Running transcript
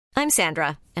I'm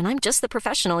Sandra, and I'm just the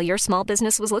professional your small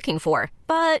business was looking for.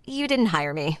 But you didn't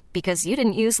hire me because you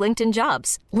didn't use LinkedIn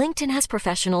Jobs. LinkedIn has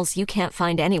professionals you can't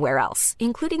find anywhere else,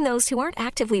 including those who aren't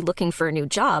actively looking for a new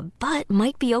job, but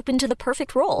might be open to the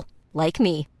perfect role, like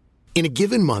me. In a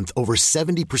given month, over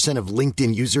 70% of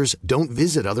LinkedIn users don't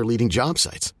visit other leading job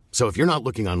sites. So if you're not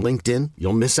looking on LinkedIn,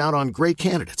 you'll miss out on great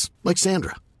candidates like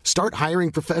Sandra. Start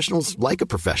hiring professionals like a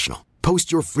professional.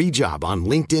 Post your free job on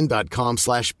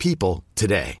linkedin.com/people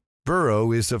today.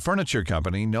 Burrow is a furniture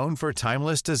company known for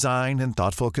timeless design and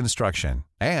thoughtful construction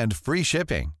and free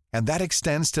shipping, and that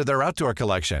extends to their outdoor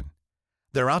collection.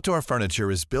 Their outdoor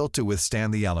furniture is built to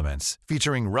withstand the elements,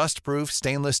 featuring rust-proof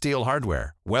stainless steel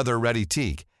hardware, weather-ready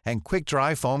teak, and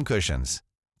quick-dry foam cushions.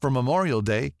 For Memorial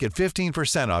Day, get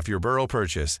 15% off your Burrow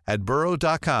purchase at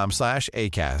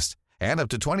burrow.com/ACAST and up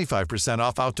to 25%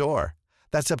 off outdoor.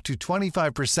 That's up to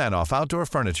 25% off outdoor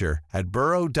furniture at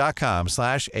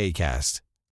burrow.com/ACAST.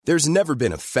 There's never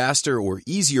been a faster or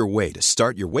easier way to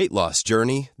start your weight loss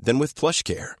journey than with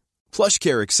PlushCare.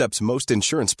 PlushCare accepts most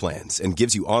insurance plans and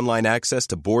gives you online access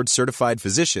to board-certified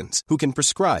physicians who can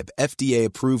prescribe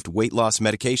FDA-approved weight loss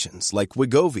medications like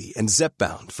Wegovy and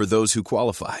Zepbound for those who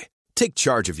qualify. Take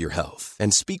charge of your health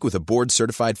and speak with a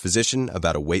board-certified physician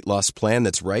about a weight loss plan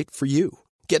that's right for you.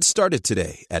 Get started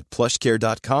today at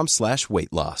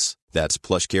plushcare.com/weight loss. That's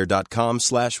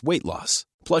plushcare.com/weight loss.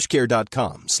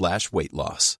 plushcare.com/weight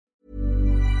loss.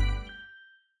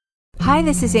 Hi,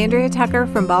 this is Andrea Tucker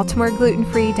from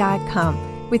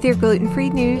BaltimoreGlutenFree.com with your gluten-free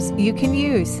news you can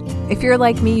use. If you're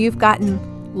like me, you've gotten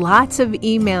lots of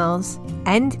emails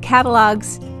and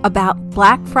catalogs about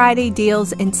Black Friday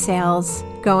deals and sales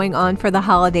going on for the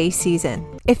holiday season.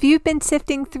 If you've been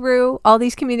sifting through all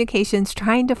these communications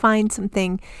trying to find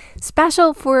something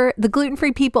special for the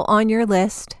gluten-free people on your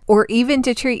list, or even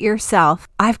to treat yourself,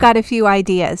 I've got a few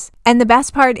ideas. And the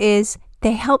best part is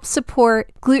they help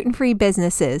support gluten-free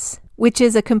businesses, which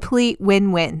is a complete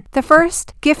win-win. The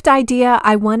first gift idea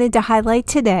I wanted to highlight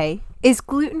today is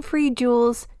Gluten-Free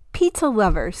Jules Pizza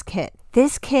Lovers Kit.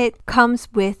 This kit comes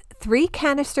with 3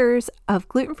 canisters of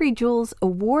Gluten-Free Jules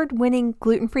award-winning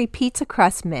gluten-free pizza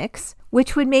crust mix,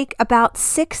 which would make about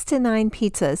 6 to 9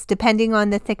 pizzas, depending on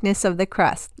the thickness of the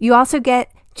crust. You also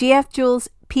get GF Jules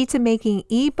pizza making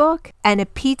ebook and a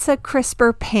pizza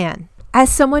crisper pan. As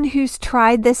someone who's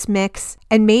tried this mix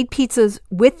and made pizzas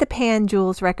with the pan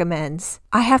Jules recommends,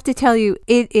 I have to tell you,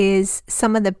 it is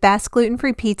some of the best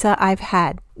gluten-free pizza I've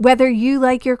had. Whether you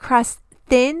like your crust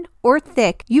thin or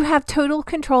thick, you have total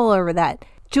control over that.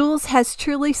 Jules has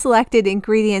truly selected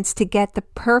ingredients to get the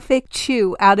perfect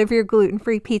chew out of your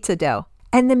gluten-free pizza dough.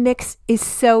 And the mix is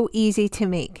so easy to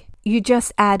make. You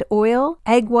just add oil,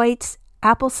 egg whites,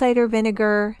 apple cider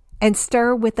vinegar, and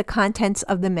stir with the contents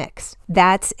of the mix.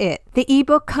 That's it. The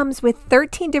ebook comes with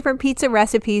 13 different pizza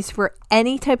recipes for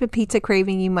any type of pizza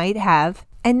craving you might have.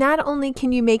 And not only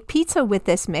can you make pizza with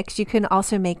this mix, you can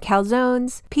also make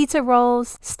calzones, pizza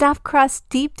rolls, stuffed crust,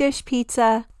 deep dish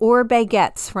pizza, or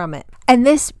baguettes from it. And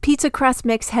this pizza crust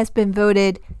mix has been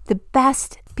voted the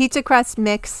best pizza crust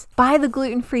mix by the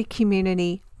gluten-free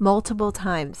community multiple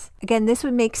times. Again, this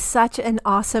would make such an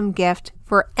awesome gift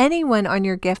for anyone on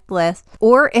your gift list.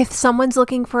 Or if someone's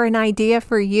looking for an idea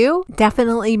for you,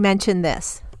 definitely mention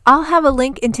this. I'll have a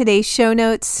link in today's show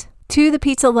notes to the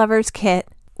Pizza Lovers Kit,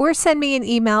 or send me an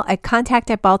email at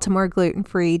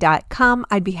contact@baltimoreglutenfree.com.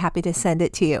 I'd be happy to send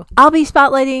it to you. I'll be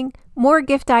spotlighting more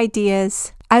gift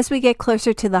ideas as we get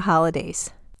closer to the holidays.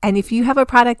 And if you have a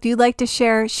product you'd like to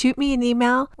share, shoot me an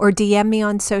email or DM me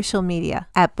on social media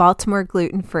at Baltimore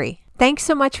Gluten Free. Thanks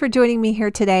so much for joining me here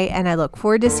today, and I look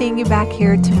forward to seeing you back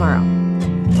here tomorrow.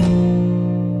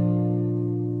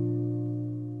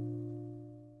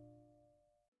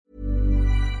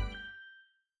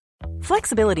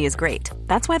 Flexibility is great.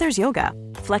 That's why there's yoga.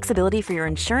 Flexibility for your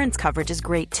insurance coverage is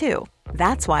great too.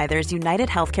 That's why there's United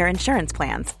Healthcare Insurance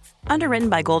Plans. Underwritten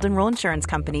by Golden Rule Insurance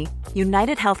Company,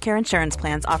 United Healthcare Insurance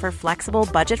Plans offer flexible,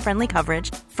 budget-friendly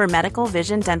coverage for medical,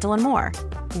 vision, dental, and more.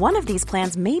 One of these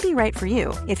plans may be right for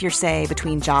you if you're, say,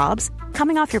 between jobs,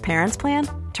 coming off your parents' plan,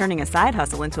 turning a side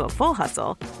hustle into a full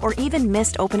hustle, or even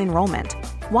missed open enrollment.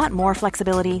 Want more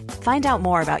flexibility? Find out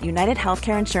more about United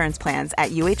Healthcare Insurance Plans at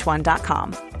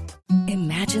uh1.com.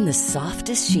 Imagine the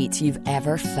softest sheets you've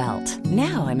ever felt.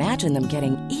 Now imagine them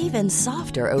getting even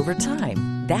softer over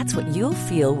time. That's what you'll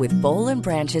feel with Boll &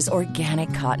 Branch's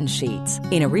organic cotton sheets.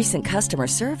 In a recent customer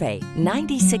survey,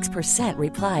 96%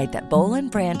 replied that Boll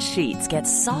 & Branch sheets get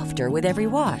softer with every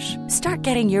wash. Start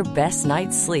getting your best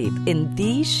night's sleep in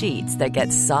these sheets that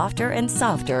get softer and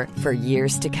softer for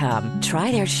years to come.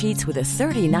 Try their sheets with a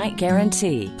 30-night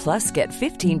guarantee. Plus, get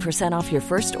 15% off your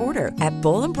first order at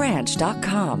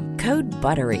bollandbranch.com. Code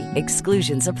BUTTERY.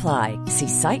 Exclusions apply. See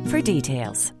site for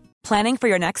details. Planning for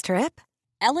your next trip?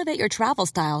 Elevate your travel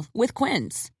style with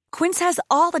Quince. Quince has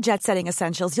all the jet-setting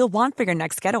essentials you'll want for your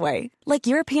next getaway, like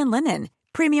European linen,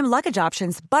 premium luggage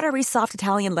options, buttery soft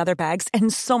Italian leather bags,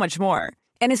 and so much more.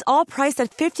 And is all priced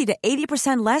at 50 to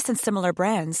 80% less than similar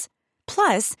brands.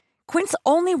 Plus, Quince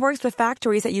only works with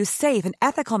factories that use safe and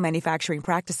ethical manufacturing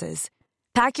practices.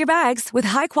 Pack your bags with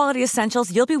high-quality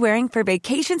essentials you'll be wearing for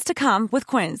vacations to come with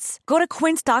Quince. Go to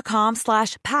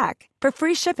quince.com/pack for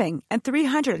free shipping and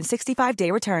 365-day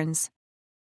returns.